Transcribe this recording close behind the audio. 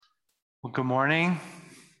Well, good morning.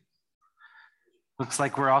 Looks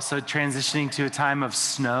like we're also transitioning to a time of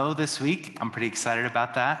snow this week. I'm pretty excited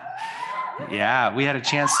about that. Yeah, we had a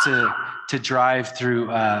chance to drive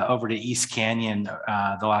through over to East Canyon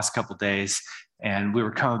the last couple days, and we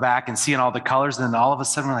were coming back and seeing all the colors, and then all of a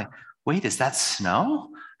sudden we're like, "Wait, is that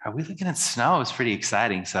snow? Are we looking at snow?" It's pretty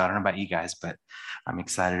exciting. So I don't know about you guys, but I'm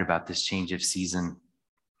excited about this change of season.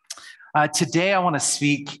 Today I want to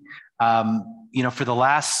speak. For the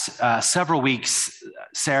last several weeks,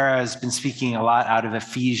 Sarah has been speaking a lot out of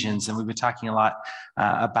Ephesians, and we've been talking a lot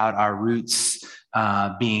about our roots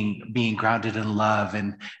being grounded in love,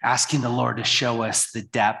 and asking the Lord to show us the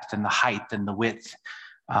depth and the height and the width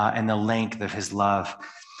and the length of His love.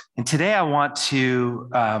 And today I want to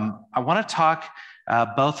talk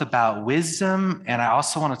both about wisdom, and I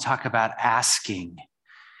also want to talk about asking.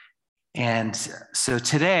 And so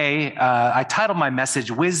today, I titled my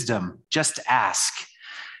message, Wisdom, Just Ask.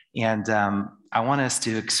 And I want us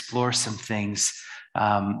to explore some things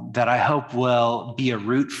that I hope will be a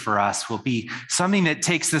root for us, will be something that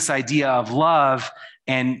takes this idea of love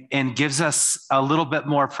and gives us a little bit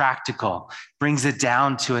more practical, brings it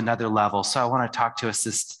down to another level. So I want to talk to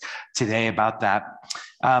us today about that.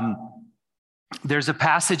 There's a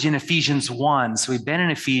passage in Ephesians 1. So we've been in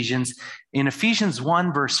Ephesians. In Ephesians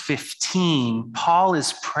 1, verse 15, Paul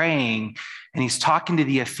is praying and he's talking to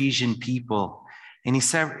the Ephesian people. And he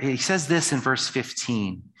says this in verse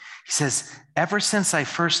 15. He says, "Ever since I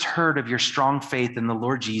first heard of your strong faith in the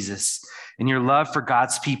Lord Jesus and your love for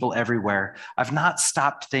God's people everywhere, I've not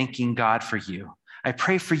stopped thanking God for you. I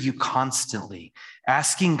pray for you constantly,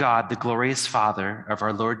 asking God, the glorious Father of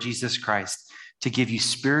our Lord Jesus Christ, to give you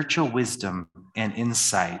spiritual wisdom and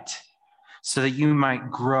insight so that you might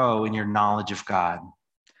grow in your knowledge of God.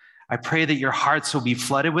 I pray that your hearts will be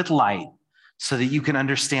flooded with light so that you can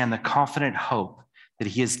understand the confident hope that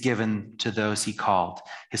He has given to those He called,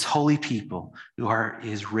 His holy people who are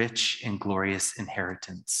His rich and glorious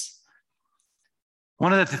inheritance."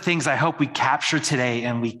 One of the things I hope we capture today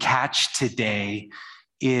and we catch today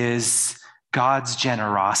is God's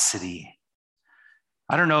generosity.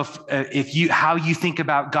 I don't know how you think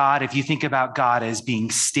about God, if you think about God as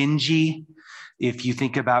being stingy, if you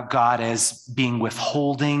think about God as being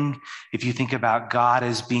withholding, if you think about God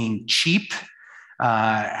as being cheap.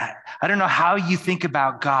 I don't know how you think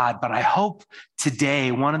about God, but I hope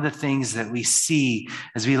today one of the things that we see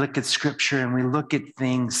as we look at Scripture and we look at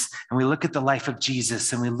things and we look at the life of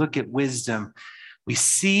Jesus and we look at wisdom, we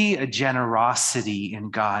see a generosity in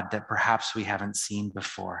God that perhaps we haven't seen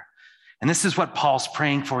before. And this is what Paul's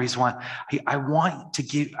praying for. I'm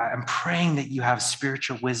praying that you have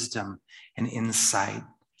spiritual wisdom and insight,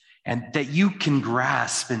 and that you can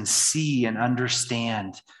grasp and see and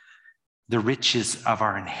understand the riches of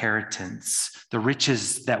our inheritance, the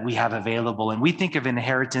riches that we have available. And we think of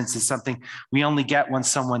inheritance as something we only get when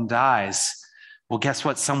someone dies. Well, guess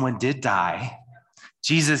what? Someone did die.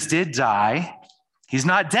 Jesus did die. He's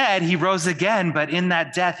not dead. He rose again, but in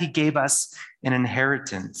that death, He gave us an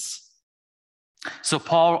inheritance. So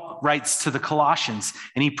Paul writes to the Colossians,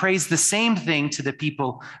 and he prays the same thing to the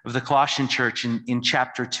people of the Colossian church in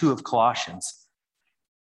chapter 2 of Colossians.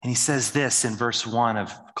 And he says this in verse 1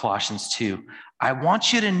 of Colossians 2, "I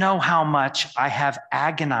want you to know how much I have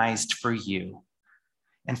agonized for you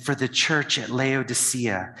and for the church at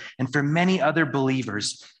Laodicea and for many other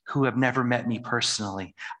believers who have never met me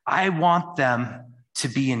personally. I want them to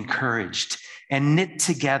be encouraged and knit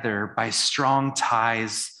together by strong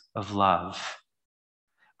ties of love.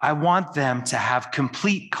 I want them to have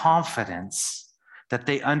complete confidence that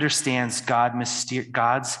they understand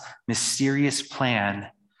God's mysterious plan,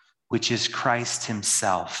 which is Christ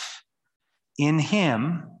Himself. In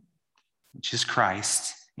Him, which is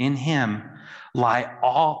Christ, in Him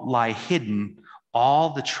lie hidden all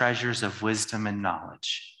the treasures of wisdom and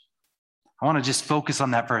knowledge." I want to just focus on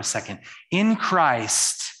that for a second. In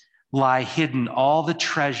Christ lie hidden all the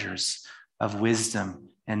treasures of wisdom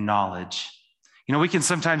and knowledge. You know, we can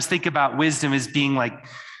sometimes think about wisdom as being like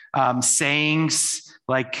sayings,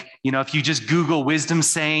 like, if you just Google wisdom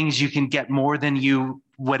sayings, you can get more than you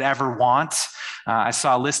would ever want. I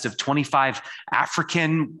saw a list of 25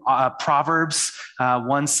 African proverbs.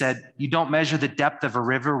 One said, "You don't measure the depth of a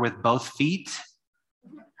river with both feet."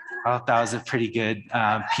 I thought that was a pretty good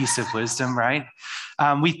piece of wisdom, right?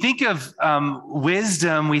 We think of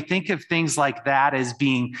wisdom, we think of things like that as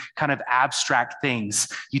being kind of abstract things.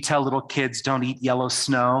 You tell little kids, don't eat yellow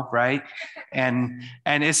snow, right? And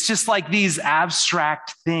it's just like these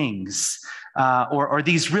abstract things, or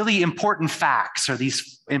these really important facts, or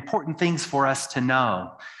these important things for us to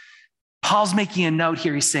know. Paul's making a note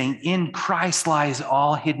here. He's saying, in Christ lies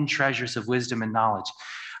all hidden treasures of wisdom and knowledge.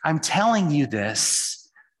 I'm telling you this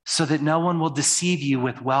so that no one will deceive you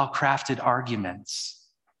with well-crafted arguments.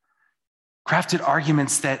 Crafted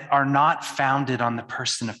arguments that are not founded on the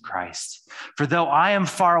person of Christ. For though I am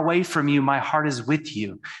far away from you, my heart is with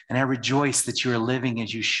you, and I rejoice that you are living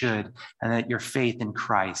as you should, and that your faith in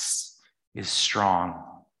Christ is strong.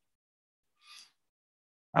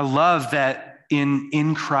 I love that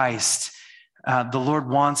in Christ, the Lord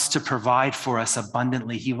wants to provide for us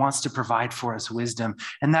abundantly. He wants to provide for us wisdom.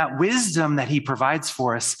 And that wisdom that he provides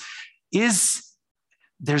for us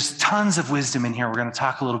there's tons of wisdom in here. We're going to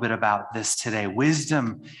talk a little bit about this today.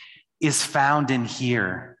 Wisdom is found in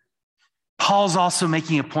here. Paul's also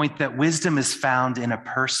making a point that wisdom is found in a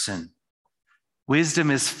person.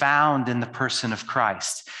 Wisdom is found in the person of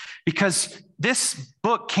Christ. Because this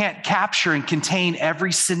book can't capture and contain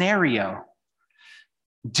every scenario.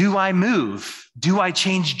 Do I move? Do I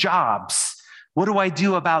change jobs? What do I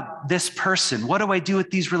do about this person? What do I do with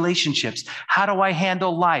these relationships? How do I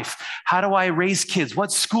handle life? How do I raise kids? What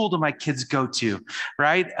school do my kids go to?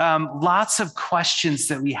 Right? Lots of questions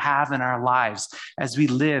that we have in our lives as we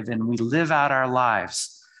live out our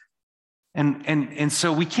lives. And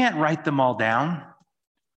so we can't write them all down.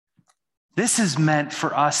 This is meant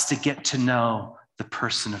for us to get to know the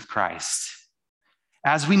person of Christ.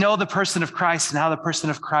 As we know the person of Christ and how the person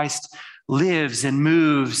of Christ lives and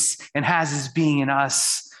moves and has his being in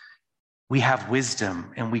us, we have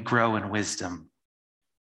wisdom and we grow in wisdom.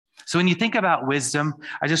 So when you think about wisdom,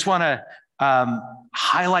 I just want to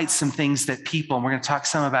highlight some things that people, and we're going to talk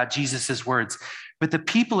some about Jesus's words, but the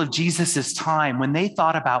people of Jesus's time, when they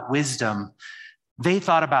thought about wisdom, they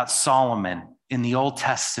thought about Solomon in the Old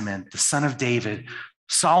Testament, the son of David,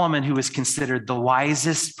 Solomon, who was considered the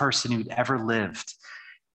wisest person who'd ever lived.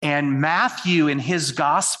 And Matthew, in his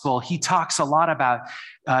gospel, he talks a lot about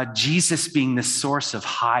Jesus being the source of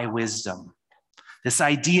high wisdom. This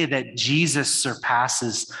idea that Jesus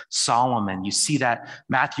surpasses Solomon. You see that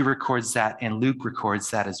Matthew records that and Luke records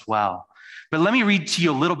that as well. But let me read to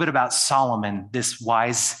you a little bit about Solomon, this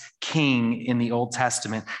wise king in the Old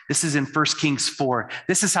Testament. This is in 1 Kings 4.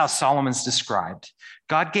 This is how Solomon's described.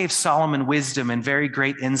 God gave Solomon wisdom and very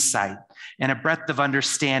great insight, and a breadth of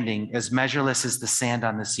understanding as measureless as the sand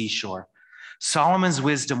on the seashore. Solomon's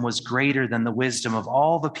wisdom was greater than the wisdom of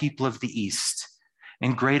all the people of the East,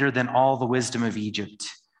 and greater than all the wisdom of Egypt.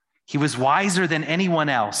 He was wiser than anyone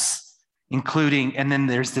else, including, and then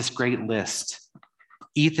there's this great list.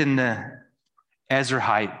 Ethan the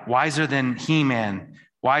Ezrahite, wiser than Heman,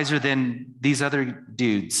 wiser than these other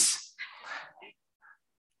dudes.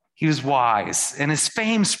 He was wise, and his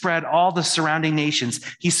fame spread all the surrounding nations.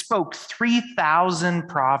 He spoke 3,000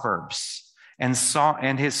 proverbs, and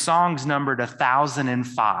his songs numbered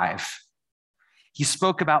 1,005. He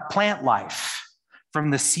spoke about plant life,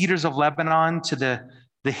 from the cedars of Lebanon to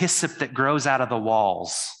the hyssop that grows out of the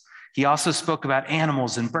walls. He also spoke about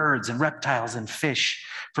animals and birds and reptiles and fish.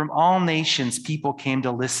 From all nations, people came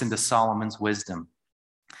to listen to Solomon's wisdom,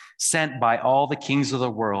 sent by all the kings of the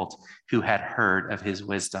world who had heard of his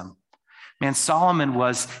wisdom. Man, Solomon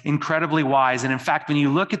was incredibly wise. And in fact, when you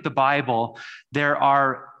look at the Bible, there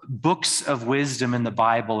are books of wisdom in the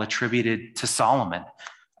Bible attributed to Solomon.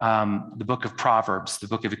 The book of Proverbs, the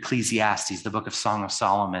book of Ecclesiastes, the book of Song of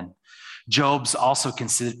Solomon. Job's also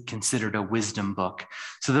considered a wisdom book.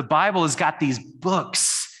 So the Bible has got these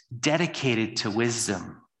books dedicated to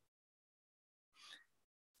wisdom.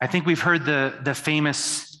 I think we've heard the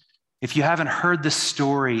famous, if you haven't heard the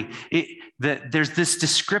story, there's this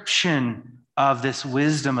description of this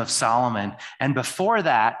wisdom of Solomon. And before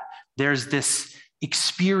that, there's this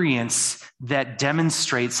experience that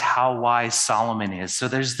demonstrates how wise Solomon is. So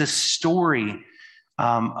there's this story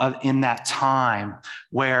in that time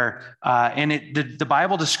where, the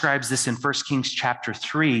Bible describes this in 1 Kings chapter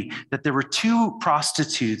 3, that there were two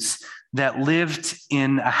prostitutes that lived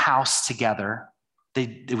in a house together.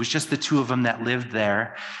 It was just the two of them that lived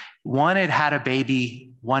there. One had had a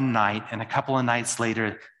baby one night, and a couple of nights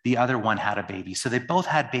later, the other one had a baby. So they both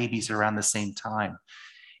had babies around the same time.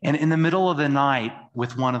 And in the middle of the night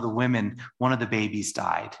with one of the women, one of the babies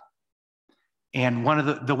died. And one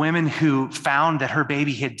of the women who found that her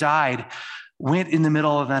baby had died went in the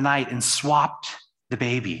middle of the night and swapped the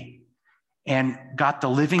baby and got the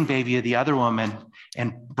living baby of the other woman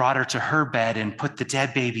and brought her to her bed and put the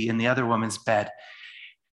dead baby in the other woman's bed.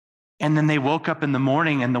 And then they woke up in the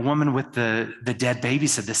morning and the woman with the dead baby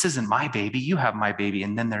said, "This isn't my baby, you have my baby."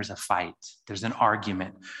 And then there's a fight, there's an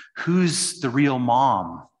argument. Who's the real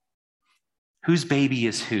mom? Whose baby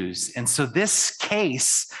is whose? And so this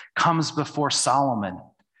case comes before Solomon.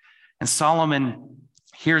 And Solomon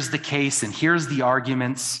hears the case and hears the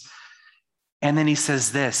arguments. And then he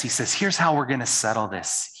says this, he says, here's how we're going to settle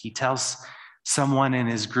this. He tells someone in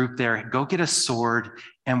his group there, go get a sword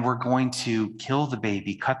and we're going to kill the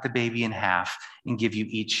baby, cut the baby in half and give you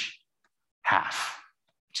each half,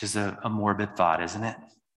 which is a morbid thought, isn't it?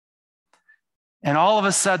 And all of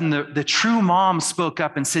a sudden, the true mom spoke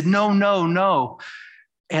up and said, no, no, no.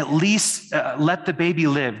 At least let the baby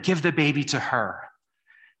live. Give the baby to her.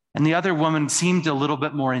 And the other woman seemed a little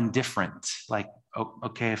bit more indifferent, like, oh,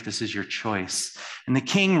 okay, if this is your choice. And the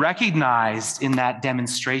king recognized in that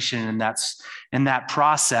demonstration and in that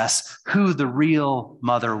process who the real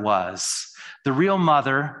mother was. The real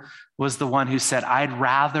mother was the one who said, I'd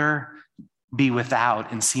rather be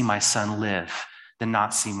without and see my son live than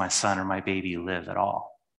not see my son or my baby live at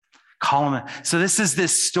all. So this is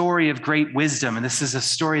this story of great wisdom, and this is a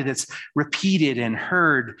story that's repeated and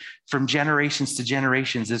heard from generations to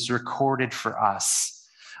generations. It's recorded for us.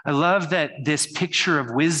 I love that this picture of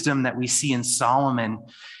wisdom that we see in Solomon,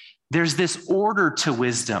 there's this order to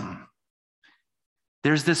wisdom.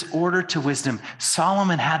 There's this order to wisdom.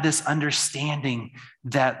 Solomon had this understanding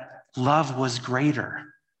that love was greater.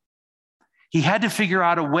 He had to figure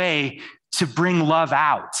out a way to bring love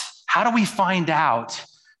out. How do we find out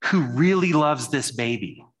who really loves this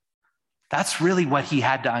baby? That's really what he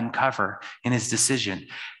had to uncover in his decision.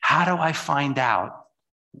 How do I find out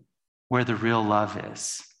where the real love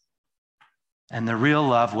is? And the real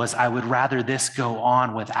love was, I would rather this go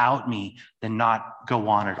on without me than not go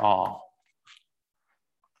on at all.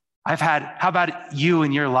 How about you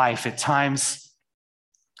in your life at times?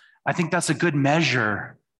 I think that's a good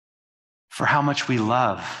measure for how much we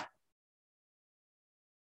love.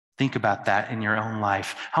 Think about that in your own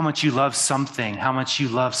life. How much you love something, how much you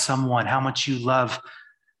love someone, how much you love.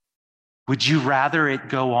 Would you rather it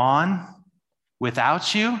go on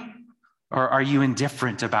without you? Or are you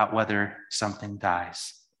indifferent about whether something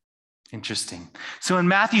dies? Interesting. So in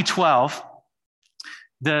Matthew 12,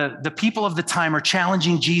 the people of the time are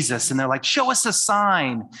challenging Jesus and they're like, show us a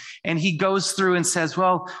sign. And he goes through and says,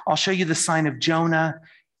 well, I'll show you the sign of Jonah.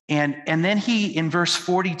 And then he, in verse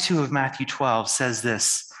 42 of Matthew 12, says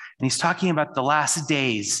this. And he's talking about the last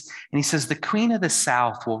days. And he says, the queen of the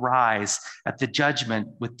south will rise at the judgment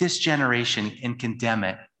with this generation and condemn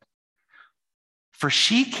it. For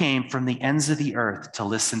she came from the ends of the earth to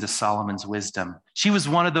listen to Solomon's wisdom. She was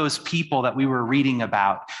one of those people that we were reading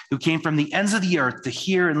about who came from the ends of the earth to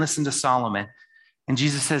hear and listen to Solomon. And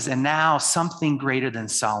Jesus says, and now something greater than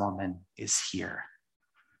Solomon is here.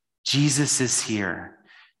 Jesus is here.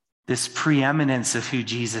 This preeminence of who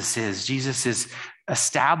Jesus is. Jesus is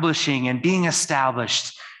establishing and being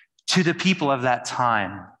established to the people of that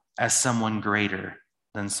time as someone greater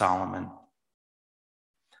than Solomon.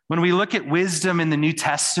 When we look at wisdom in the New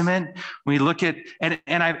Testament, we look at,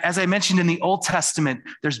 as I mentioned in the Old Testament,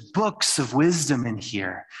 there's books of wisdom in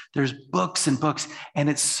here. There's books and books, and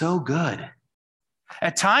it's so good.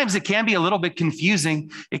 At times, it can be a little bit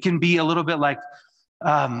confusing. It can be a little bit like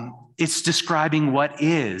it's describing what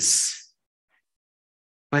is.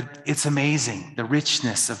 But it's amazing, the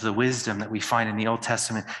richness of the wisdom that we find in the Old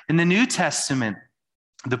Testament. In the New Testament,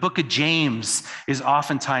 the book of James is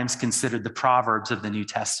oftentimes considered the Proverbs of the New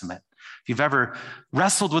Testament. If you've ever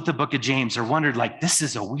wrestled with the book of James or wondered, like, this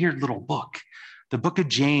is a weird little book, the book of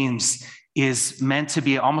James is meant to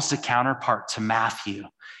be almost a counterpart to Matthew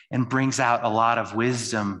and brings out a lot of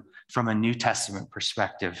wisdom from a New Testament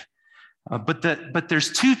perspective. But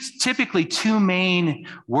there's typically two main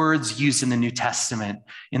words used in the New Testament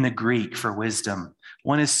in the Greek for wisdom.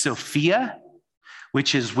 One is Sophia,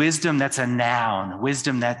 which is wisdom that's a noun,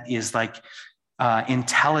 wisdom that is like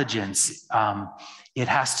intelligence. It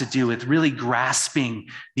has to do with really grasping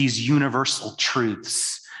these universal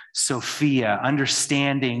truths. Sophia,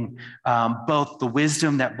 understanding both the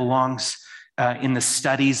wisdom that belongs in the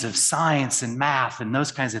studies of science and math and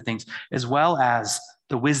those kinds of things, as well as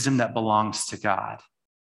the wisdom that belongs to God,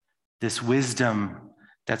 this wisdom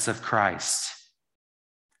that's of Christ.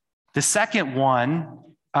 The second one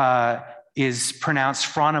is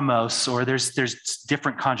pronounced phronimos, or there's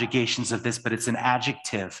different conjugations of this, but it's an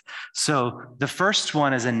adjective. So the first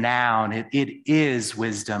one is a noun, it is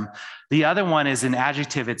wisdom. The other one is an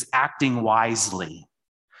adjective, it's acting wisely.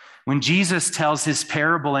 When Jesus tells his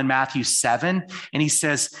parable in Matthew 7, and he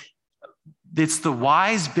says, it's the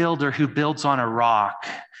wise builder who builds on a rock,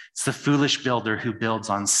 it's the foolish builder who builds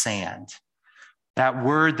on sand. That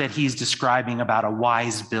word that he's describing about a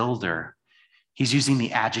wise builder, he's using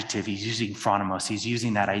the adjective, he's using phronimos, he's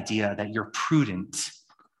using that idea that you're prudent,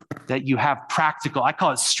 that you have practical, I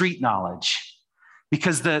call it street knowledge,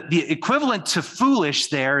 because the equivalent to foolish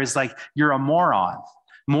there is like you're a moron.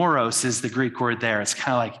 Moros is the Greek word there. It's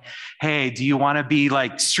kind of like, hey, do you want to be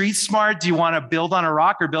like street smart? Do you want to build on a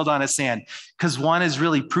rock or build on a sand? Because one is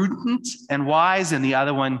really prudent and wise, and the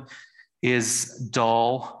other one is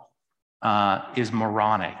dull, is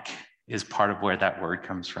moronic, is part of where that word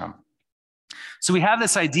comes from. So we have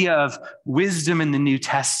this idea of wisdom in the New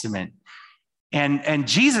Testament. And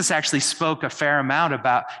Jesus actually spoke a fair amount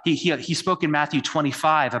about, he spoke in Matthew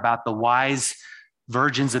 25 about the wise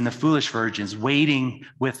virgins and the foolish virgins waiting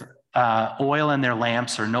with oil in their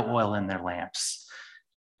lamps or no oil in their lamps.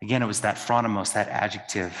 Again, it was that phronimos, that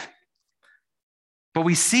adjective. But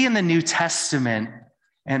we see in the New Testament,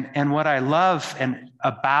 and what I love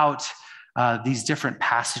about these different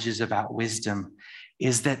passages about wisdom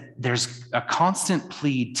is that there's a constant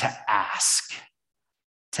plea to ask.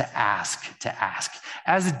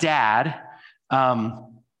 As a dad,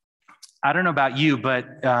 I don't know about you, but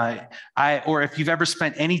or if you've ever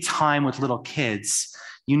spent any time with little kids,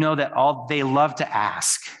 you know that they love to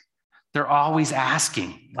ask. They're always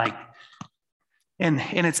asking, like, and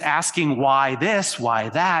it's asking why this, why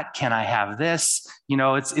that, can I have this? You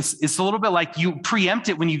know, it's a little bit like you preempt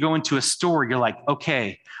it when you go into a store. You're like,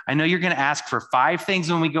 okay, I know you're going to ask for 5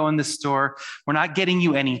 things when we go in the store. We're not getting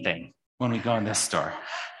you anything when we go in this store,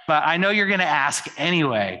 but I know you're going to ask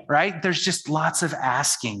anyway, right? There's just lots of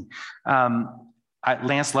asking.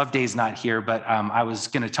 Lance Loveday's not here, but I was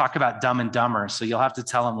going to talk about Dumb and Dumber. So you'll have to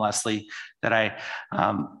tell him, Leslie, that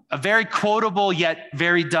a very quotable yet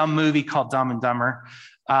very dumb movie called Dumb and Dumber.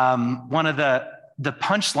 One of the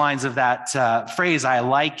punchlines of that phrase I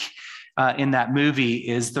like in that movie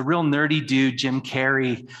is the real nerdy dude, Jim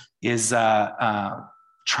Carrey, is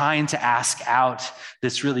trying to ask out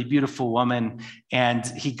this really beautiful woman. And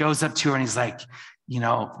he goes up to her and he's like, you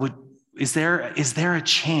know, is there a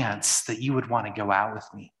chance that you would want to go out with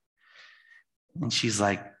me? And she's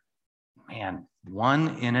like, man,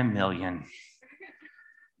 1 in a million.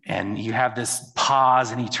 And you have this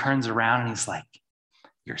pause and he turns around and he's like,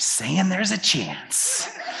 you're saying there's a chance.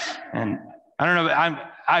 And I don't know,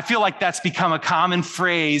 I feel like that's become a common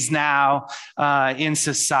phrase now in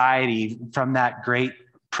society from that great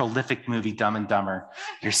prolific movie, Dumb and Dumber.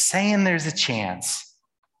 You're saying there's a chance.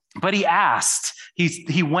 But he asked.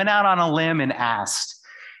 He went out on a limb and asked.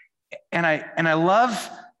 And I love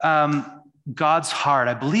God's heart.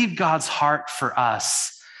 I believe God's heart for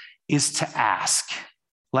us is to ask,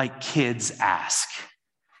 like kids ask.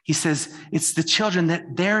 He says, it's the children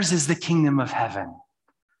that theirs is the kingdom of heaven.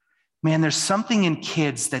 Man, there's something in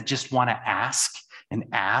kids that just want to ask and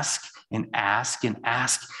ask and ask and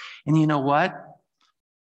ask. And you know what?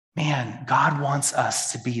 Man, God wants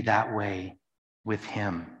us to be that way with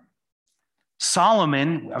him.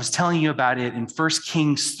 Solomon, I was telling you about it in 1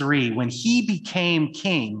 Kings 3, when he became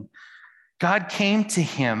king, God came to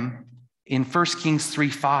him in 1 Kings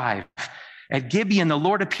 3:5. At Gibeon, the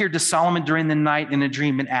Lord appeared to Solomon during the night in a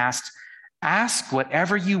dream and asked, ask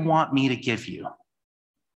whatever you want me to give you.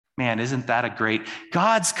 Man, isn't that a great?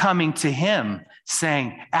 God's coming to him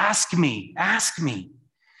saying, ask me, ask me.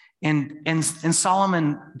 And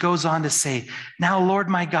Solomon goes on to say, now, Lord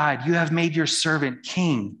my God, you have made your servant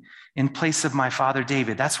king in place of my father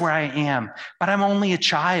David. That's where I am, but I'm only a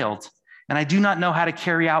child and I do not know how to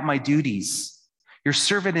carry out my duties. Your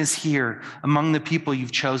servant is here among the people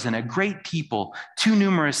you've chosen, a great people, too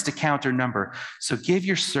numerous to count or number. So give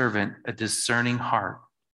your servant a discerning heart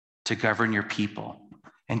to govern your people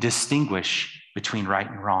and distinguish between right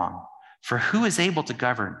and wrong. For who is able to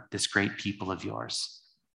govern this great people of yours?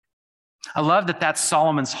 I love that that's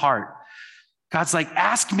Solomon's heart. God's like,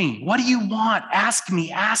 ask me, what do you want? Ask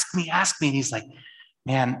me, ask me, ask me. And he's like,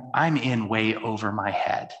 man, I'm in way over my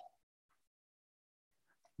head.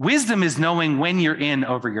 Wisdom is knowing when you're in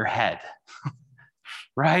over your head,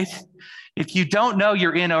 right? If you don't know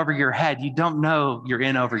you're in over your head, you don't know you're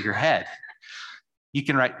in over your head. You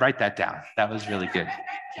can write that down. That was really good,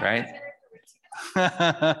 right?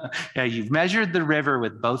 Yeah, you've measured the river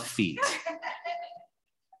with both feet.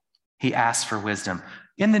 He asked for wisdom.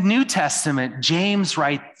 In the New Testament, James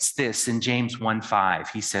writes this in James 1:5.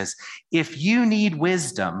 He says, if you need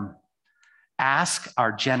wisdom, ask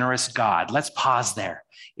our generous God. Let's pause there.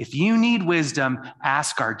 If you need wisdom,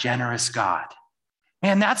 ask our generous God.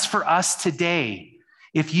 Man, that's for us today.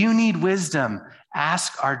 If you need wisdom,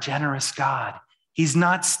 ask our generous God. He's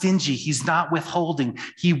not stingy. He's not withholding.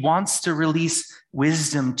 He wants to release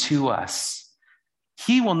wisdom to us.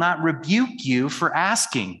 He will not rebuke you for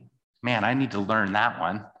asking. Man, I need to learn that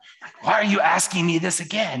one. Why are you asking me this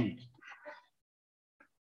again?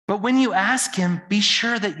 But when you ask him, be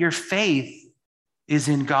sure that your faith is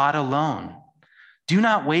in God alone. Do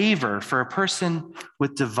not waver, for a person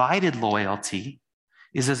with divided loyalty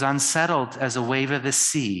is as unsettled as a wave of the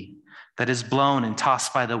sea that is blown and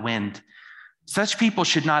tossed by the wind. Such people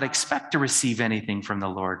should not expect to receive anything from the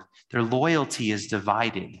Lord. Their loyalty is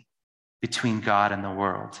divided between God and the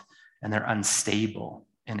world, and they're unstable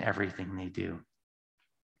in everything they do.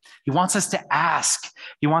 He wants us to ask.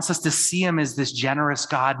 He wants us to see him as this generous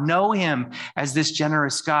God, know him as this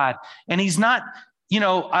generous God. And he's not,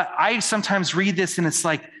 I sometimes read this and it's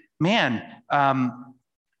like, man,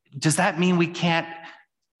 does that mean we can't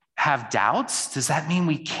have doubts? Does that mean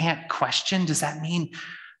we can't question? Does that mean,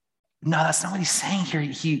 no, that's not what he's saying here.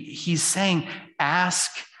 He's saying,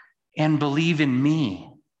 ask and believe in me.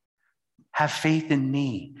 Have faith in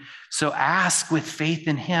me. So ask with faith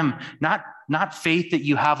in him, not faith that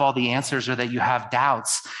you have all the answers or that you have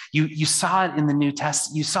doubts. You saw it in the New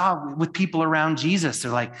Testament. You saw it with people around Jesus.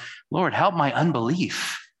 They're like, Lord, help my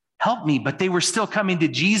unbelief. Help me. But they were still coming to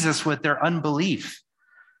Jesus with their unbelief.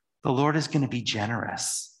 The Lord is going to be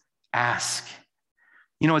generous. Ask.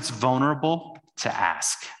 It's vulnerable to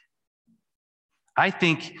ask. I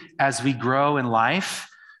think as we grow in life,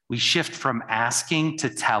 we shift from asking to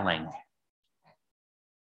telling.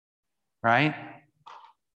 Right?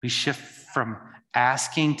 We shift from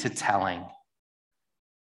asking to telling.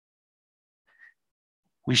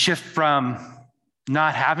 We shift from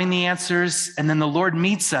not having the answers, and then the Lord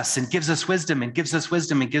meets us and gives us wisdom and gives us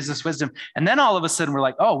wisdom and gives us wisdom. And then all of a sudden we're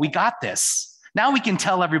like, oh, we got this. Now we can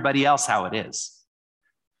tell everybody else how it is.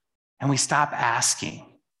 And we stop asking.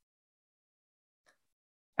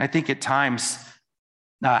 I think at times,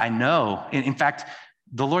 I know, in fact,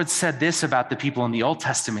 the Lord said this about the people in the Old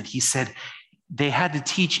Testament. He said they had to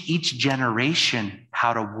teach each generation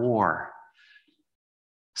how to war.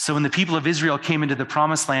 So when the people of Israel came into the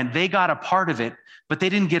promised land, they got a part of it, but they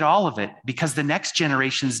didn't get all of it because the next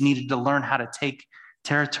generations needed to learn how to take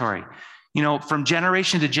territory. From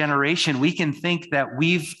generation to generation, we can think that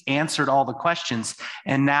we've answered all the questions.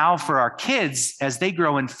 And now for our kids, as they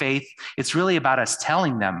grow in faith, it's really about us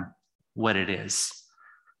telling them what it is.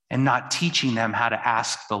 And not teaching them how to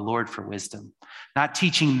ask the Lord for wisdom, not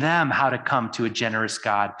teaching them how to come to a generous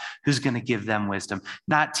God who's going to give them wisdom,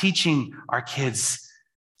 not teaching our kids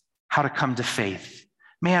how to come to faith.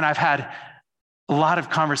 Man, I've had a lot of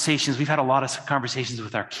conversations. We've had a lot of conversations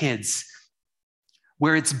with our kids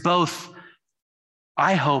where it's both,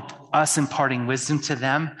 I hope, us imparting wisdom to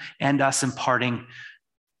them and us imparting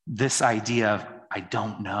this idea of, I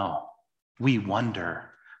don't know. We wonder.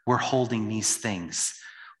 We're holding these things.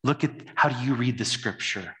 Look at, how do you read the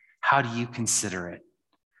scripture? How do you consider it?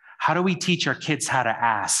 How do we teach our kids how to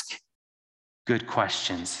ask good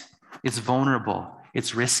questions? It's vulnerable.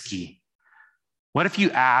 It's risky. What if you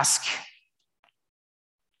ask?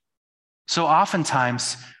 So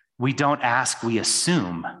oftentimes we don't ask, we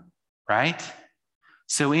assume, right?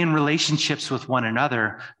 So in relationships with one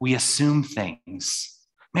another, we assume things.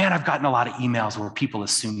 Man, I've gotten a lot of emails where people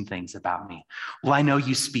assume things about me. Well, I know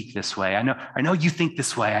you speak this way. I know you think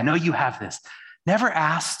this way. I know you have this. Never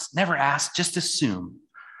asked, just assume.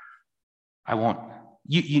 I won't,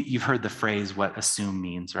 you've heard the phrase, what assume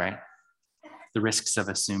means, right? The risks of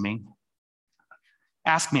assuming.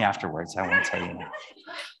 Ask me afterwards, I won't tell you now.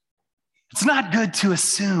 It's not good to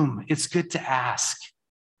assume, it's good to ask.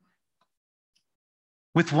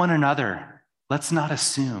 With one another, let's not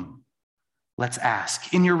assume. Let's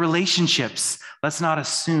ask. In your relationships, let's not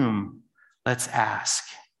assume, let's ask.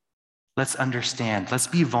 Let's understand. Let's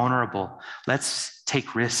be vulnerable. Let's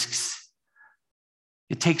take risks.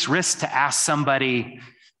 It takes risks to ask somebody,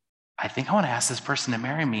 I think I want to ask this person to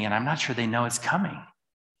marry me, and I'm not sure they know it's coming.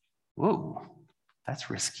 Whoa,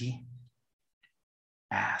 that's risky.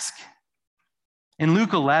 Ask. In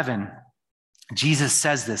Luke 11, Jesus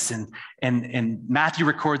says this, and Matthew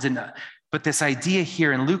records it. But this idea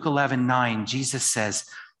here in Luke 11:9, Jesus says,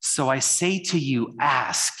 so I say to you,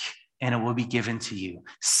 ask, and it will be given to you.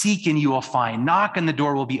 Seek, and you will find. Knock, and the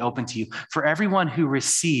door will be open to you. For everyone who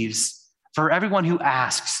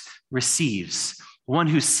asks, receives. One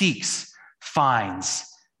who seeks, finds.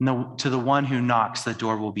 And to the one who knocks, the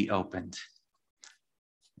door will be opened.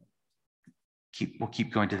 We'll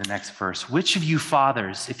keep going to the next verse. Which of you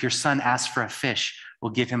fathers, if your son asks for a fish,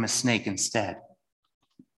 will give him a snake instead?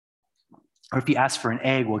 Or if he asks for an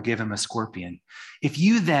egg, we'll give him a scorpion. If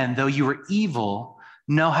you then, though you are evil,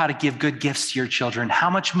 know how to give good gifts to your children, how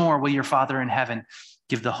much more will your Father in heaven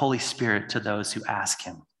give the Holy Spirit to those who ask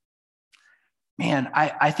him? Man,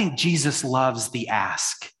 I think Jesus loves the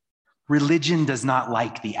ask. Religion does not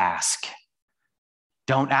like the ask.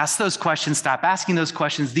 Don't ask those questions. Stop asking those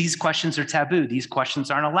questions. These questions are taboo. These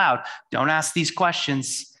questions aren't allowed. Don't ask these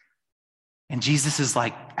questions. And Jesus is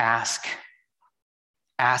like, ask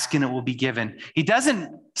and it will be given. He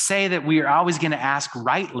doesn't say that we are always going to ask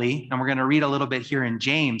rightly. And we're going to read a little bit here in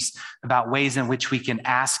James about ways in which we can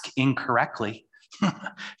ask incorrectly.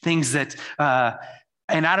 Things that,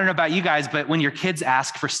 and I don't know about you guys, but when your kids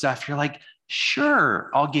ask for stuff, you're like,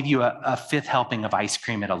 sure, I'll give you a fifth helping of ice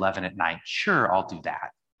cream at 11 at night. Sure, I'll do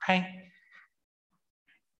that, right?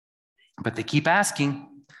 But they keep asking.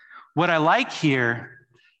 What I like here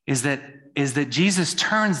is that Jesus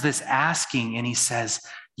turns this asking and he says,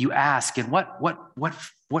 you ask, and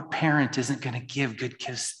what parent isn't going to give good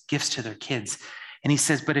gifts to their kids? And he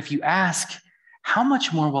says, but if you ask, how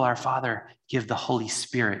much more will our Father give the Holy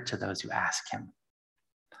Spirit to those who ask him?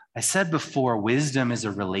 I said before, wisdom is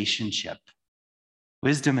a relationship.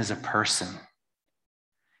 Wisdom is a person.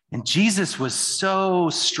 And Jesus was so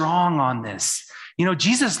strong on this. You know,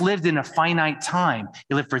 Jesus lived in a finite time.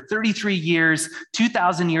 He lived for 33 years,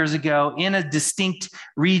 2,000 years ago in a distinct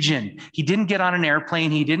region. He didn't get on an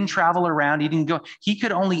airplane. He didn't travel around. He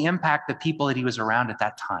could only impact the people that he was around at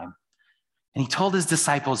that time. And he told his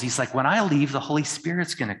disciples, he's like, when I leave, the Holy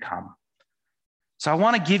Spirit's going to come. So I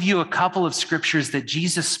want to give you a couple of scriptures that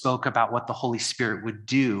Jesus spoke about what the Holy Spirit would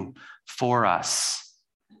do for us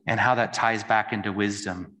and how that ties back into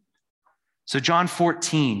wisdom. So John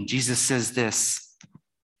 14, Jesus says this,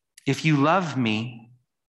 if you love me,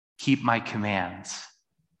 keep my commands.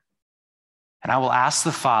 And I will ask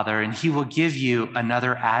the Father, and he will give you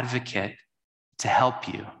another advocate to help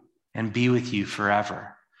you and be with you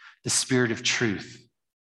forever, the Spirit of truth.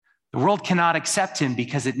 The world cannot accept him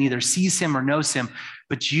because it neither sees him or knows him,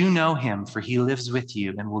 but you know him, for he lives with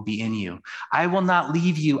you and will be in you. I will not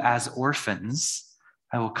leave you as orphans.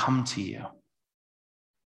 I will come to you.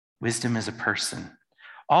 Wisdom is a person.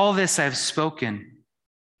 All this I have spoken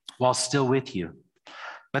while still with you.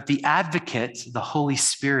 But the advocate, the Holy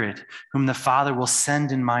Spirit, whom the Father will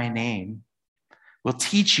send in my name, will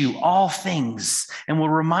teach you all things and will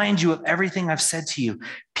remind you of everything I've said to you.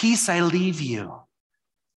 Peace I leave you.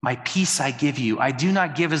 My peace I give you. I do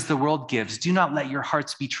not give as the world gives. Do not let your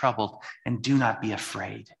hearts be troubled and do not be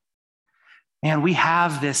afraid. And we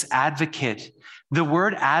have this advocate. The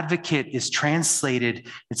word advocate is translated,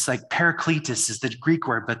 it's like parakletos is the Greek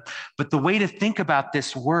word, but the way to think about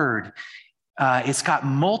this word, it's got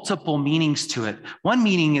multiple meanings to it. One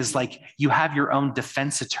meaning is like you have your own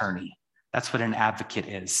defense attorney. That's what an advocate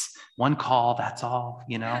is. One call, that's all,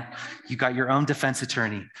 you know, you got your own defense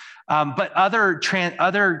attorney. But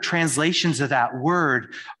other translations of that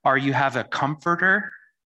word are you have a comforter,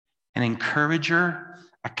 an encourager,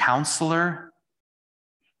 a counselor.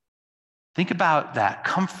 Think about that,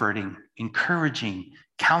 comforting, encouraging,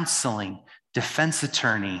 counseling, defense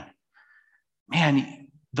attorney. Man,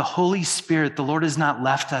 the Holy Spirit, the Lord has not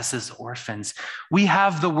left us as orphans. We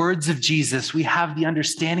have the words of Jesus. We have the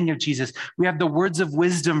understanding of Jesus. We have the words of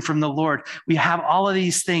wisdom from the Lord. We have all of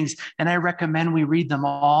these things, and I recommend we read them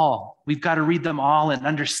all. We've got to read them all and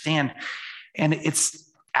understand. And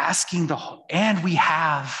it's asking and we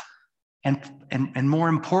have, and more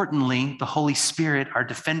importantly, the Holy Spirit, our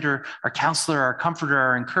defender, our counselor, our comforter,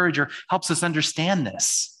 our encourager, helps us understand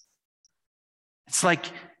this. It's like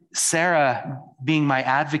Sarah being my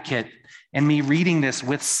advocate and me reading this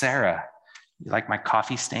with Sarah. You like my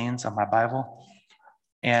coffee stains on my Bible?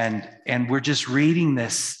 And we're just reading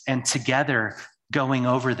this and together going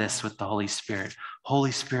over this with the Holy Spirit.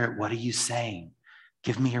 Holy Spirit, what are you saying?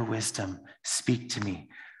 Give me your wisdom. Speak to me.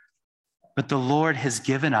 But the Lord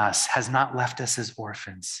has not left us as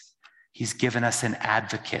orphans. He's given us an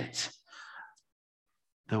advocate.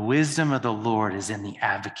 The wisdom of the Lord is in the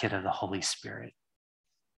advocate of the Holy Spirit.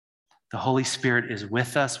 The Holy Spirit is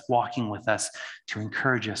with us, walking with us to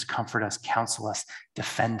encourage us, comfort us, counsel us,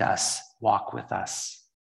 defend us, walk with us,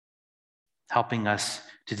 helping us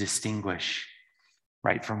to distinguish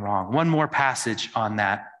right from wrong. One more passage on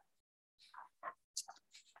that.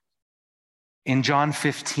 In John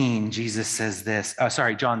 15, Jesus says this,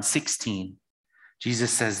 John 16,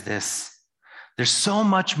 Jesus says this, there's so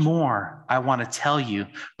much more I want to tell you,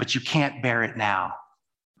 but you can't bear it now.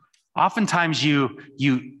 Oftentimes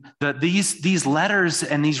these letters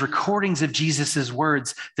and these recordings of Jesus's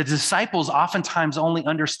words, the disciples oftentimes only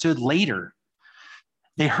understood later.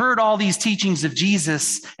 They heard all these teachings of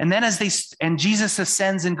Jesus, and then and Jesus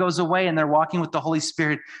ascends and goes away and they're walking with the Holy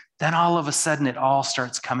Spirit, then all of a sudden it all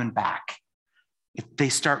starts coming back. They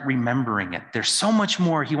start remembering it. There's so much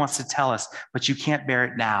more he wants to tell us, but you can't bear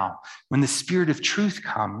it now. When the Spirit of truth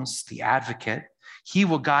comes, the advocate, he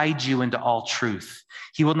will guide you into all truth.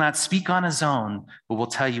 He will not speak on his own, but will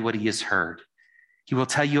tell you what he has heard. He will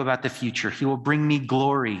tell you about the future. He will bring me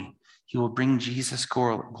glory. he will bring Jesus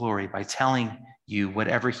glory by telling you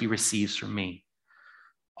whatever he receives from me.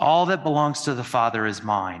 All that belongs to the Father is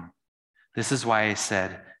mine. This is why I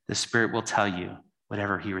said, the Spirit will tell you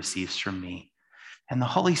whatever he receives from me. And the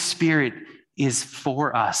Holy Spirit is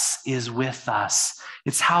for us, is with us.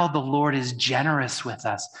 It's how the Lord is generous with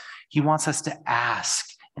us. He wants us to ask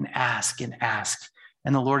and ask and ask.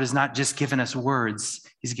 And the Lord has not just given us words,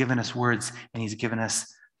 he's given us words, and he's given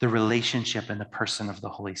us the relationship and the person of the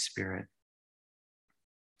Holy Spirit.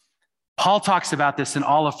 Paul talks about this in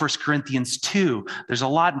all of 1 Corinthians 2. There's a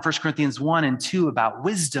lot in 1 Corinthians 1 and 2 about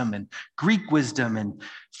wisdom and Greek wisdom and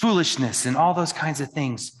foolishness and all those kinds of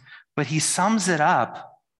things. But he sums it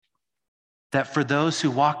up that for those who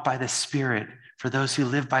walk by the Spirit, for those who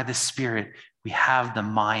live by the Spirit, we have the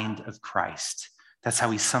mind of Christ. That's how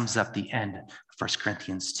he sums up the end of 1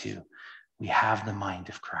 Corinthians 2. We have the mind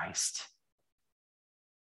of Christ.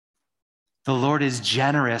 The Lord is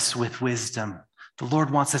generous with wisdom. The Lord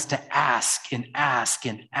wants us to ask and ask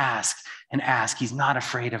and ask and ask. He's not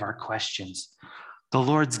afraid of our questions. The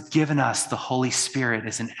Lord's given us the Holy Spirit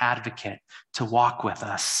as an advocate to walk with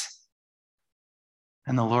us.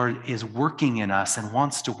 And the Lord is working in us and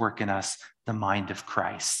wants to work in us the mind of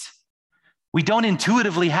Christ. We don't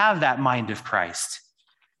intuitively have that mind of Christ.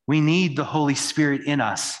 We need the Holy Spirit in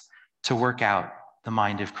us to work out the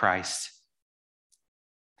mind of Christ.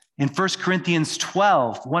 In 1 Corinthians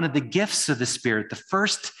 12, one of the gifts of the Spirit, the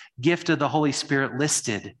first gift of the Holy Spirit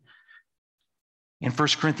listed in 1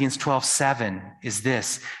 Corinthians 12:7 is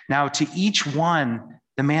this. Now to each one,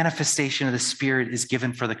 the manifestation of the Spirit is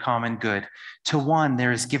given for the common good. To one,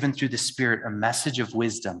 there is given through the Spirit a message of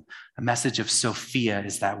wisdom, a message of Sophia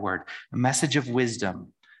is that word, a message of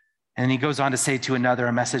wisdom. And he goes on to say to another,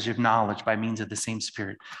 a message of knowledge by means of the same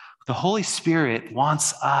Spirit. The Holy Spirit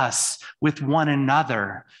wants us with one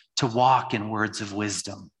another to walk in words of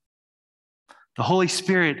wisdom. The Holy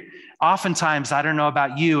Spirit, oftentimes, I don't know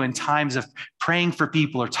about you, in times of praying for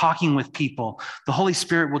people or talking with people, the Holy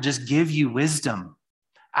Spirit will just give you wisdom.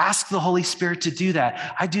 Ask the Holy Spirit to do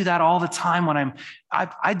that. I do that all the time when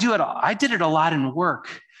I did it a lot in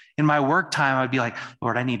work. In my work time, I'd be like,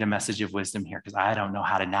 Lord, I need a message of wisdom here because I don't know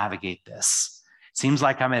how to navigate this. It seems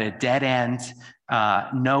like I'm at a dead end,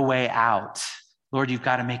 no way out. Lord, you've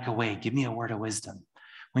got to make a way. Give me a word of wisdom.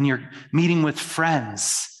 When you're meeting with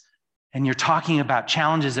friends and you're talking about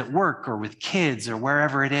challenges at work or with kids or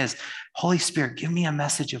wherever it is, Holy Spirit, give me a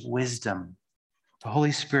message of wisdom. The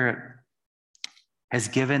Holy Spirit has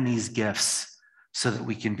given these gifts so that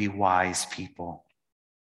we can be wise people.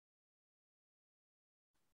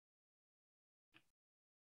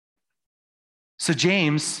 So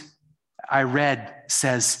James, I read,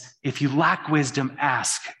 says, if you lack wisdom,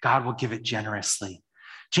 ask. God will give it generously.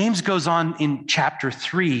 James goes on in chapter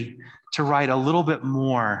 3 to write a little bit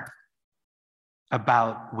more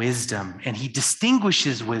about wisdom, and he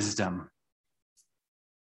distinguishes wisdom.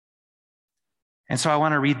 And so I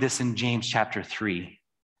want to read this in James chapter 3. If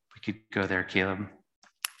we could go there, Caleb.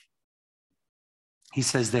 He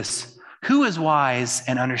says this, who is wise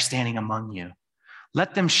and understanding among you?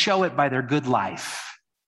 Let them show it by their good life,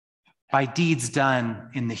 by deeds done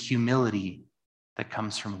in the humility that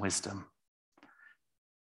comes from wisdom.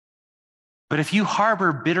 But if you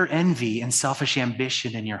harbor bitter envy and selfish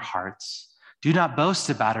ambition in your hearts, do not boast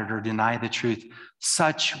about it or deny the truth.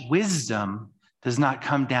 Such wisdom does not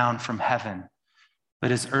come down from heaven,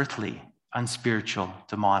 but is earthly, unspiritual,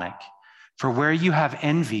 demonic. For where you have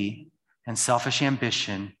envy and selfish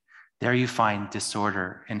ambition, there you find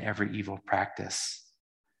disorder and every evil practice.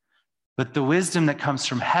 But the wisdom that comes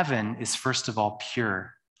from heaven is first of all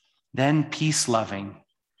pure, then peace-loving,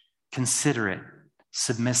 considerate,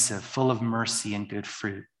 submissive, full of mercy and good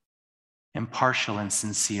fruit, impartial and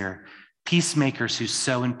sincere, peacemakers who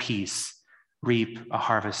sow in peace reap a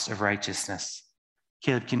harvest of righteousness.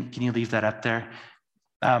 Caleb, can you leave that up there?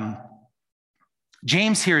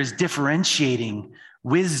 James here is differentiating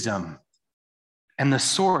wisdom and the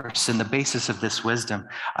source and the basis of this wisdom.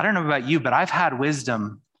 I don't know about you, but I've had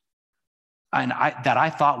wisdom that I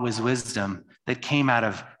thought was wisdom that came out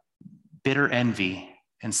of bitter envy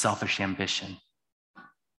and selfish ambition.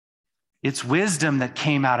 It's wisdom that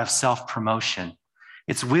came out of self-promotion.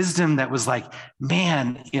 It's wisdom that was like,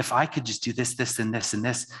 man, if I could just do this, this, and this, and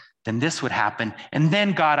this, then this would happen. And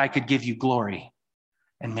then, God, I could give you glory.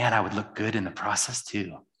 And man, I would look good in the process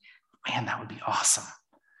too. Man, that would be awesome.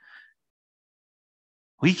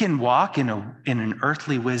 We can walk in an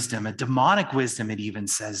earthly wisdom, a demonic wisdom, it even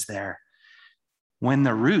says there, when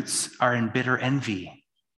the roots are in bitter envy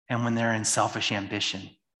and when they're in selfish ambition.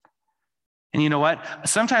 And And you know what?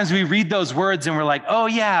 Sometimes we read those words and we're like, oh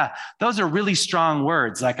yeah, those are really strong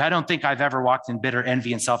words. Like, I don't think I've ever walked in bitter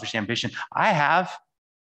envy and selfish ambition. I have.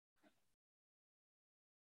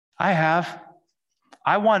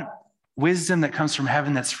 I want wisdom that comes from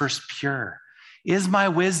heaven that's first pure. Is my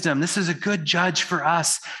wisdom? This is a good judge for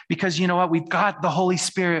us because you know what? We've got the Holy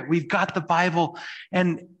Spirit. We've got the Bible.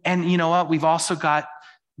 And you know what? We've also got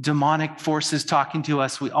demonic forces talking to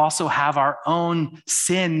us. We also have our own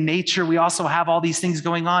sin nature. We also have all these things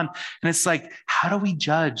going on. And it's like, how do we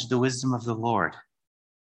judge the wisdom of the Lord?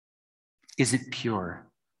 Is it pure?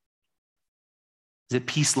 Is it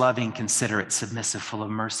peace-loving, considerate, submissive, full of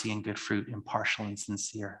mercy and good fruit, impartial and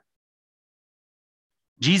sincere?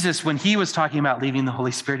 Jesus, when he was talking about leaving the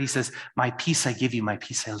Holy Spirit, he says, my peace I give you, my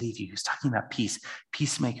peace I leave you. He was talking about peace.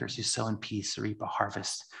 Peacemakers who sow in peace reap a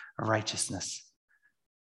harvest of righteousness.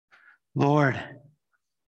 Lord,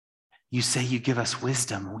 you say you give us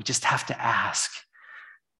wisdom. We just have to ask.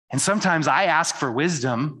 And sometimes I ask for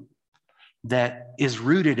wisdom that is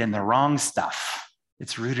rooted in the wrong stuff.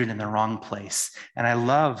 It's rooted in the wrong place. And I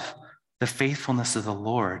love the faithfulness of the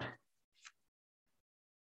Lord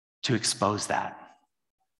to expose that,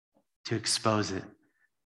 to expose it.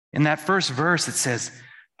 In that first verse, it says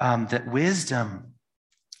that wisdom,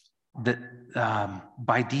 that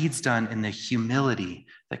by deeds done in the humility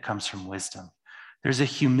that comes from wisdom. There's a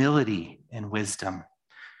humility in wisdom.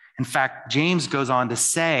 In fact, James goes on to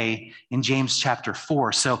say in James chapter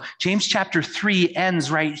 4, so James chapter 3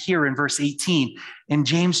 ends right here in verse 18, and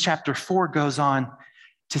James chapter 4 goes on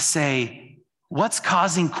to say, what's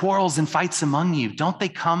causing quarrels and fights among you? Don't they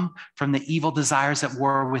come from the evil desires at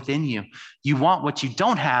war within you? You want what you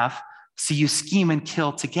don't have, so you scheme and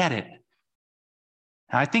kill to get it.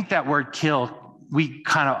 Now, I think that word kill, we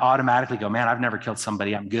kind of automatically go, man, I've never killed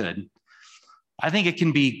somebody, I'm good. I think it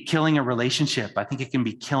can be killing a relationship. I think it can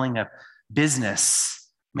be killing a business.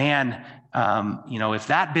 Man, if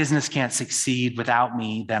that business can't succeed without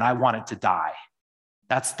me, then I want it to die.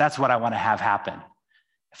 That's what I want to have happen.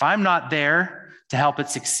 If I'm not there to help it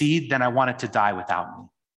succeed, then I want it to die without me.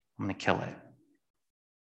 I'm going to kill it.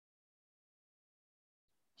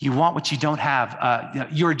 You want what you don't have.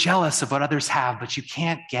 You're jealous of what others have, but you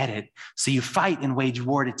can't get it. So you fight and wage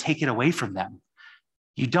war to take it away from them.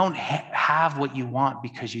 You don't have what you want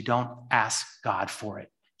because you don't ask God for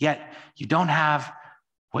it. Yet you don't have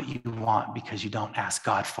what you want because you don't ask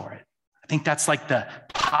God for it. I think that's like the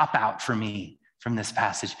pop out for me from this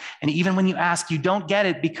passage. And even when you ask, you don't get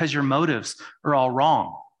it because your motives are all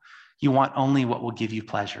wrong. You want only what will give you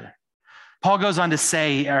pleasure. Paul goes on to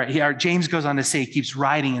say, or James goes on to say, he keeps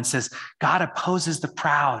writing and says, God opposes the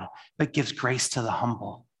proud, but gives grace to the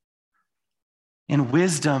humble. In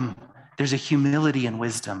wisdom, there's a humility in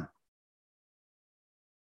wisdom.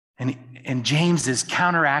 And James is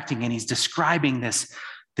counteracting and he's describing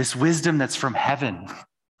this wisdom that's from heaven,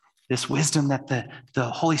 this wisdom that the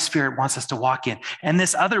Holy Spirit wants us to walk in. And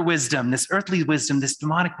this other wisdom, this earthly wisdom, this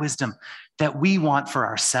demonic wisdom that we want for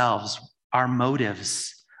ourselves, our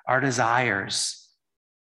motives, our desires,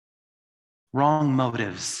 wrong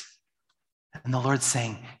motives. And the Lord's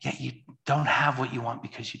saying, yeah, you don't have what you want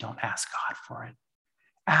because you don't ask God for it.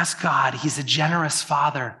 Ask God. He's a generous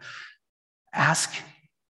Father. Ask.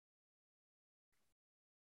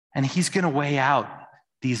 And he's going to weigh out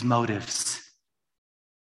these motives.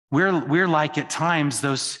 We're like at times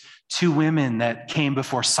those two women that came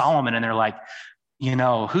before Solomon and they're like,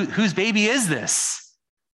 whose baby is this?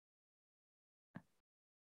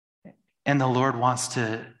 And the Lord wants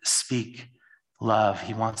to speak love.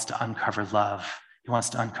 He wants to uncover love. He wants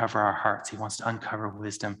to uncover our hearts. He wants to uncover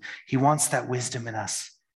wisdom. He wants that wisdom in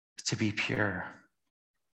us to be pure.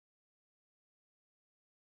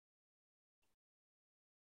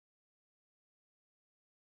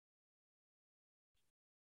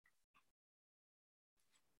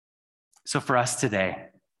 So for us today,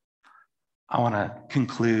 I want to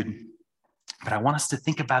conclude, but I want us to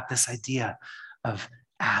think about this idea of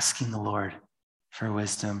asking the Lord for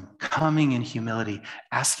wisdom, coming in humility,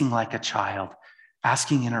 asking like a child,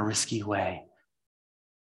 asking in a risky way,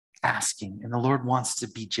 asking. And the Lord wants to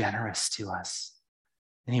be generous to us,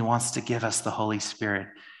 and he wants to give us the Holy Spirit.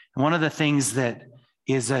 And one of the things that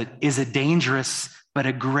is a dangerous but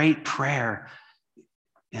a great prayer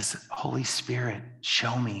is, Holy Spirit,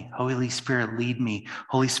 show me. Holy Spirit, lead me.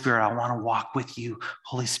 Holy Spirit, I want to walk with you.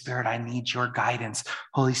 Holy Spirit, I need your guidance.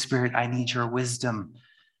 Holy Spirit, I need your wisdom.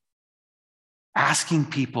 Asking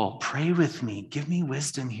people, pray with me, give me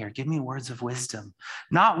wisdom here, give me words of wisdom.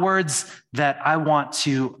 Not words that I want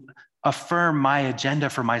to affirm my agenda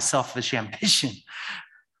for my selfish ambition.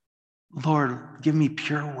 Lord, give me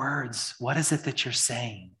pure words. What is it that you're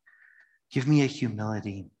saying? Give me a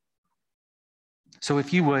humility. So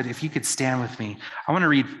if you could stand with me, I want to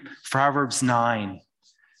read Proverbs 9.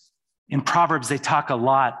 In Proverbs, they talk a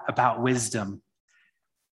lot about wisdom.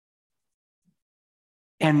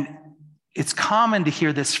 And it's common to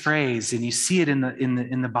hear this phrase, and you see it in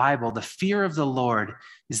the Bible: the fear of the Lord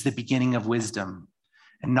is the beginning of wisdom,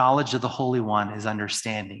 and knowledge of the Holy One is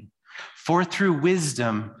understanding. For through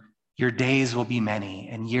wisdom, your days will be many,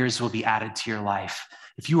 and years will be added to your life.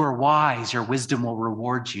 If you are wise, your wisdom will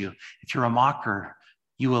reward you. If you're a mocker,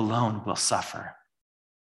 you alone will suffer.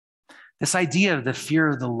 This idea of the fear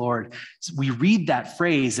of the Lord, we read that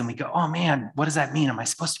phrase and we go, oh man, what does that mean? Am I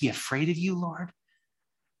supposed to be afraid of you, Lord?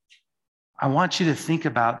 I want you to think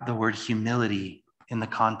about the word humility in the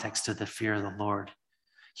context of the fear of the Lord.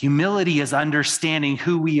 Humility is understanding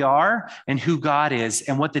who we are and who God is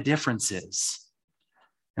and what the difference is.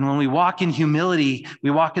 And when we walk in humility, we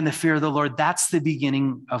walk in the fear of the Lord. That's the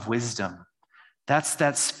beginning of wisdom.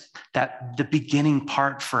 The beginning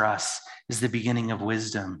part for us is the beginning of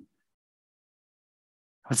wisdom.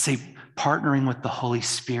 I would say partnering with the Holy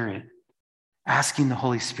Spirit, asking the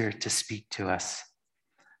Holy Spirit to speak to us.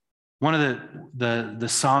 One of the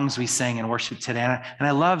songs we sang in worship today, and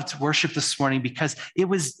I loved worship this morning because it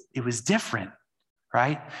was different,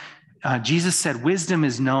 right? Jesus said, wisdom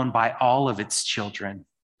is known by all of its children.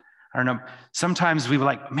 I don't know, sometimes we were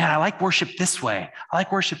like, man, I like worship this way. I like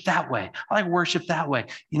worship that way. I like worship that way.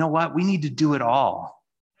 You know what? We need to do it all.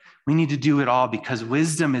 We need to do it all because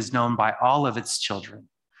wisdom is known by all of its children.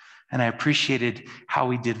 And I appreciated how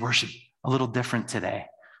we did worship a little different today.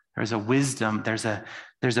 There's a wisdom, there's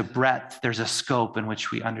a breadth, there's a scope in which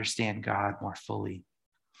we understand God more fully.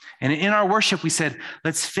 And in our worship, we said,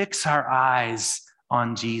 let's fix our eyes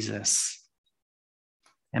on Jesus.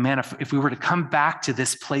 And man, if we were to come back to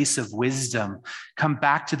this place of wisdom, come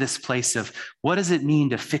back to this place of what does it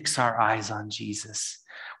mean to fix our eyes on Jesus?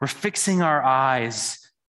 We're fixing our eyes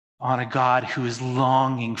on a God who is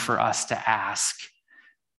longing for us to ask.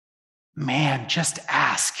 Man, just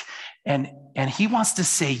ask. And he wants to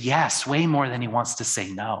say yes way more than he wants to say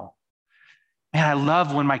no. Man, I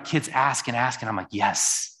love when my kids ask, and I'm like,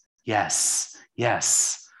 yes, yes,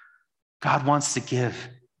 yes. God wants to give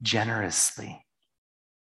generously.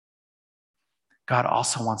 God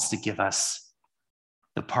also wants to give us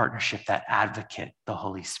the partnership, that advocate, the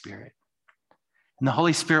Holy Spirit. And the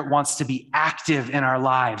Holy Spirit wants to be active in our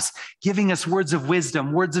lives, giving us words of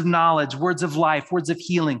wisdom, words of knowledge, words of life, words of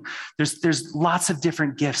healing. There's lots of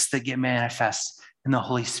different gifts that get manifest in the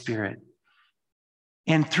Holy Spirit.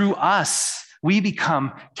 And through us, we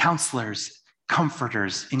become counselors,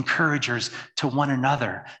 comforters, encouragers to one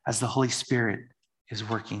another as the Holy Spirit is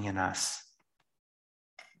working in us.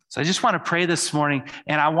 So I just want to pray this morning,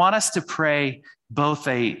 and I want us to pray both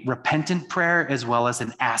a repentant prayer as well as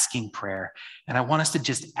an asking prayer. And I want us to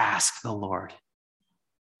just ask the Lord.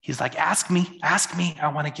 He's like, ask me,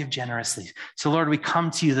 I want to give generously. So Lord, we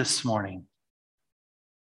come to you this morning.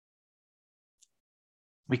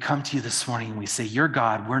 We come to you this morning and we say, you're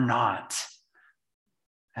God, we're not.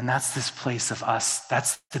 And that's this place of us.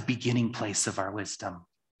 That's the beginning place of our wisdom.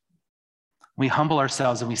 We humble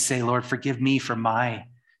ourselves and we say, Lord, forgive me for my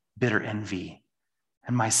bitter envy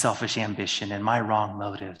and my selfish ambition and my wrong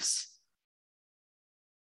motives.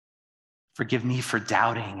 Forgive me for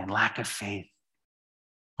doubting and lack of faith.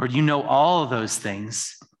 Lord, you know all of those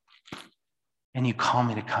things, and you call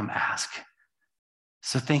me to come ask.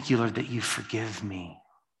 So thank you, Lord, that you forgive me,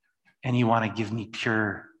 and you want to give me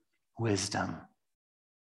pure wisdom.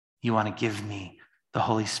 You want to give me the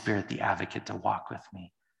Holy Spirit, the advocate, to walk with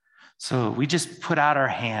me. So we just put out our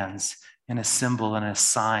hands in a symbol and a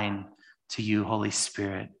sign to you, Holy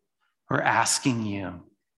Spirit. We're asking you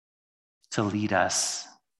to lead us,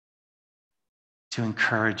 to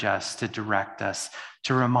encourage us, to direct us,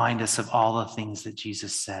 to remind us of all the things that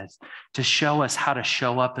Jesus said, to show us how to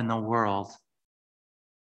show up in the world.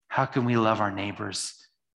 How can we love our neighbors?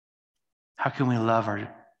 How can we love our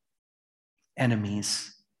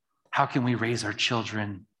enemies? How can we raise our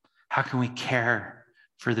children? How can we care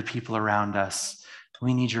for the people around us?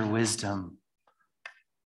 We need your wisdom.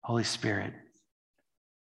 Holy Spirit,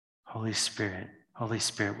 Holy Spirit, Holy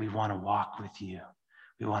Spirit, we want to walk with you.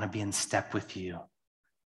 We want to be in step with you.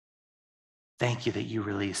 Thank you that you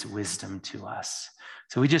release wisdom to us.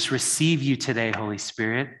 So we just receive you today, Holy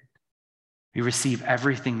Spirit. We receive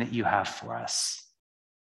everything that you have for us.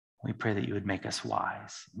 We pray that you would make us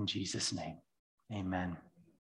wise. In Jesus' name, amen.